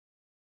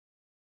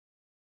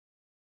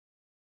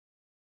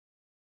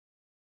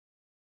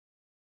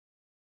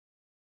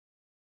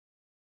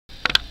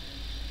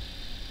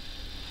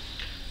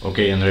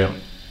Okay, Andrea,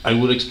 I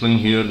will explain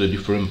here the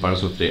different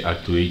parts of the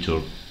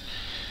actuator.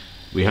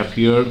 We have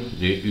here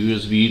the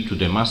USB to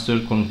the master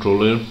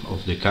controller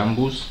of the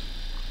CANBus.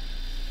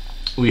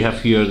 We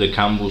have here the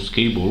CANBus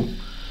cable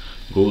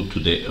go to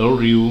the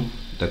LRU,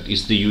 that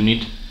is the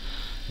unit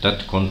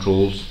that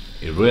controls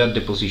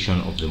the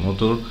position of the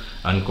motor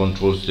and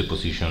controls the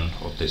position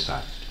of the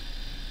shaft.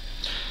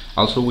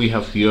 Also we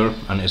have here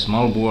a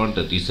small board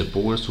that is the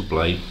power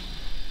supply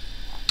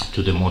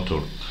to the motor,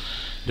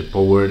 the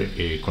power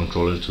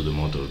controller to the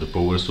motor. The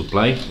power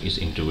supply is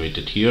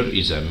integrated here,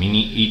 is a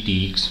mini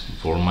ETX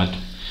format,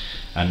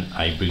 and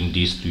I bring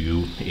this to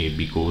you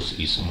because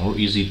it's more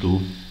easy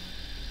to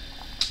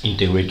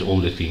integrate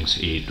all the things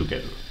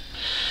together.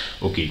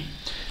 Okay,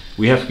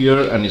 we have here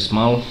a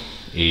small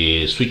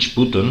switch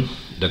button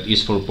that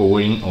is for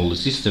powering all the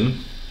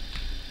system,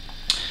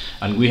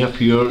 and we have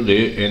here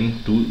the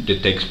end to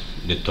detect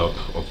the top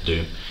of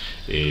the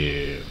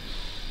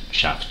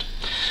shaft.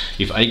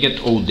 If I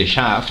get out the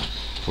shaft,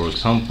 for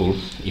example,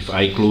 if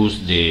I close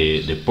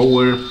the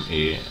power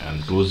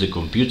and close the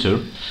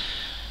computer,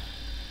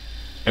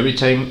 every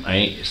time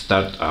I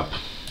start up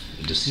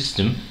the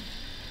system,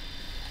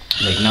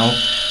 like now,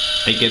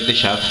 I get the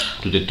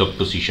shaft to the top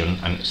position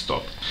and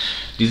stop.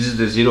 This is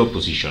the zero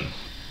position.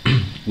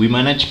 We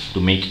managed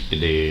to make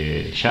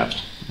the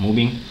shaft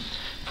moving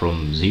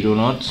from 0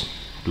 knots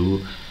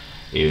to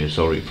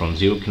from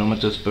 0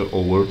 kilometers per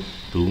hour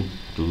to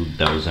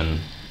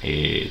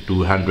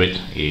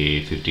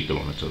 250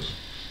 kilometers.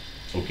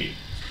 Okay,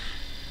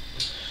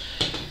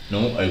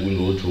 now I will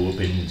go to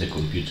open the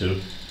computer,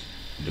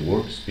 the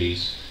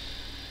workspace.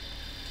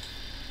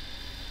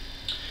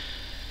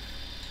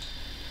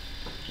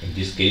 In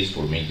this case,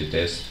 for make the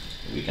test,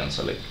 we can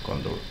select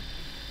Condor,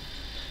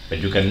 but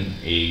you can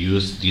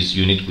use this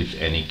unit with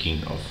any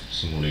kind of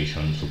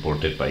simulation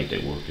supported by the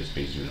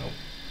workspace, you know.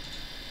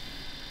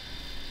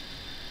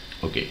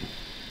 Okay,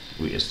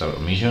 we start a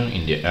mission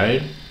in the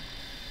air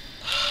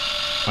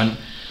and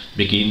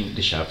begin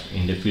the shaft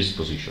in the first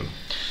position.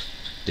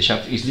 The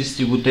shaft is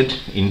distributed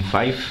in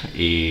 5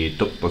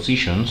 top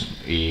positions,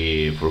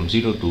 from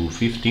 0 to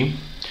 50,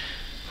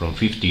 from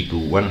 50 to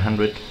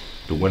 100,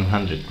 to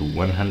 100 to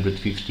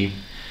 150,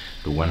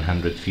 to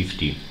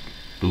 150,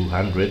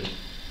 200,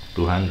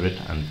 200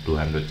 and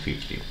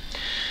 250.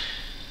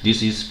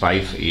 This is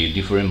 5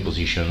 different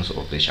positions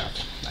of the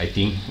shaft. I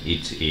think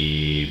it's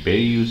very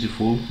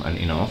useful and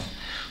enough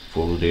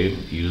for the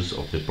use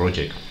of the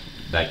project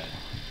that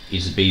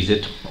is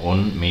based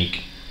on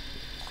make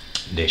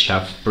the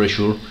shaft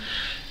pressure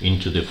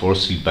into the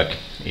force feedback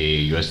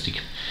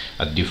joystick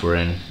at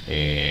different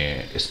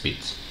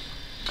speeds.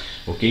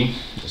 Okay,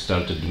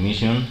 started the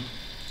mission,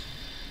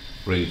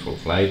 ready for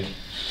flight.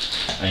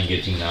 I'm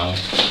getting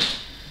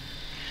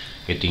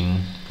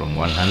from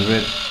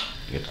 100,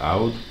 get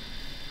out,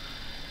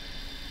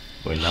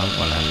 going down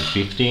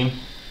 150,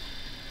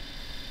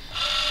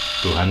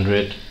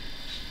 200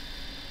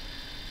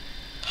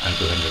 and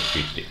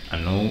 250,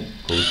 and now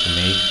go to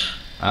make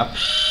up,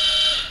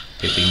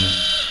 getting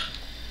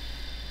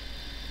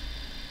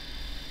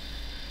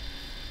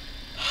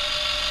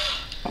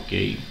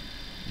okay,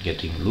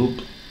 getting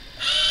loop,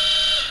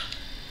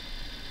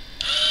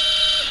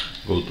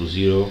 go to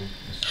 0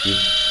 speed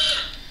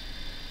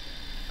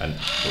and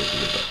go to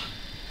the top,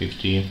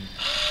 50,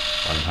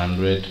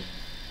 100,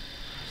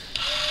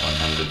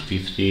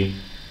 150,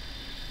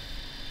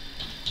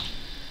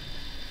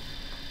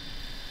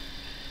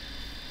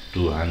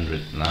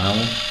 200 now,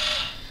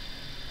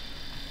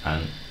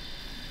 and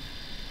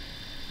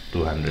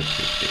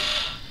 250.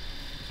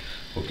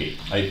 Okay,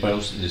 I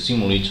pause the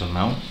simulator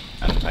now,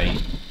 and I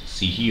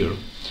see here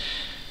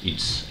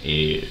it's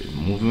a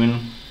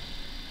movement.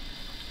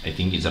 I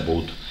think it's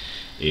about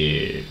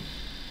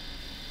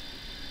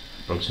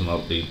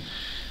approximately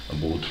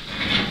about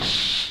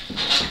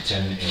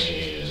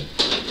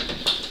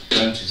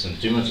 20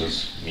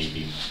 centimeters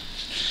maybe.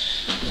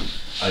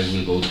 I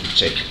will go to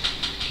check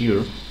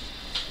here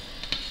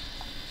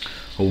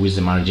how is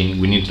the margin.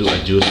 We need to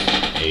adjust,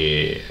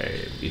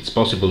 it's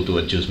possible to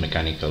adjust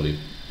mechanically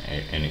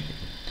anything.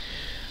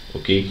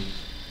 Okay,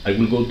 I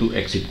will go to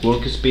exit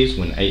workspace.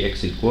 When I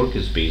exit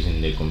workspace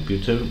in the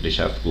computer, the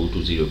shaft go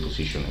to 0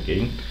 position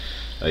again.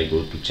 I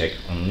go to check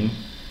only.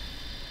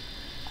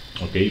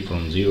 Okay,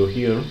 from 0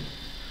 here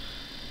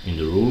in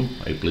the rule,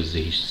 I place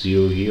the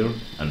 0 here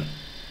and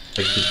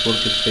exit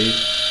workspace,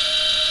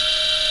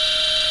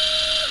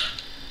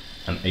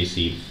 and I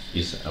see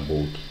is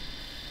about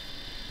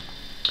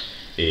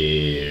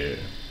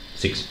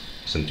 6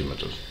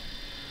 centimeters,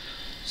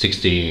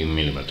 60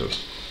 millimeters.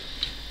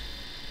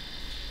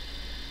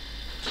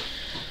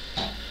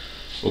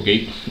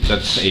 Okay,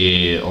 that's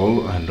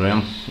all,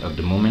 Andrea. At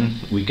the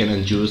moment we can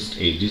adjust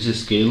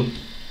this scale.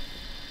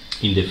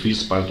 In the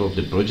first part of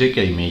the project,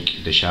 I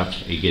make the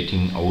shaft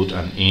getting out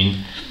and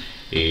in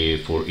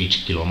for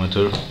each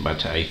kilometer,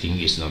 but I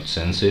think it's not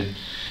sensitive.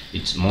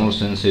 It's more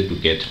sensitive to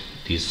get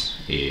this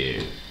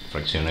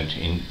fractioned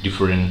in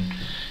different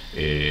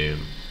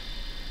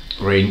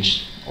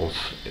range of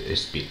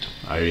speed,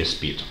 area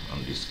speed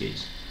on this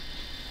case.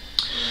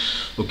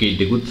 Okay,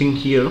 the good thing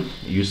here,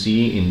 you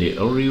see in the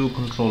LRU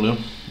controller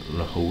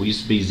how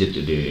is based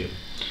the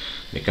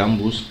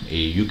CANBus,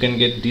 you can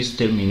get this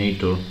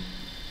terminator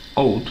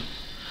out,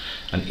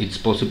 and it's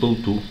possible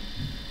to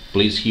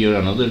place here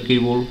another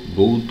cable,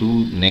 go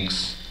to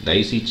next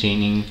daisy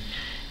chaining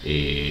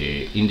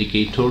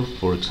indicator,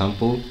 for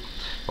example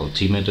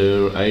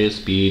altimeter, air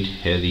speed,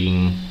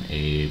 heading,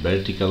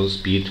 vertical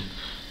speed,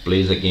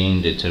 place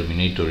again the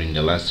terminator in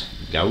the last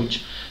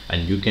gauge,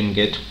 and you can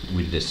get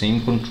with the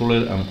same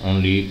controller and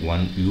only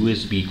one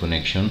USB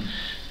connection,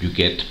 you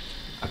get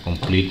a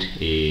complete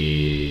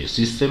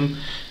system,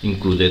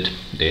 included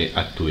the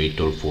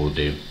actuator for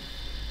the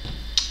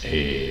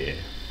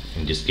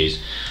in this case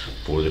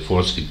for the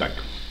force feedback.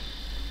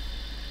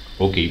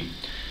 Okay,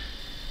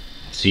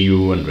 see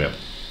you, Andrea.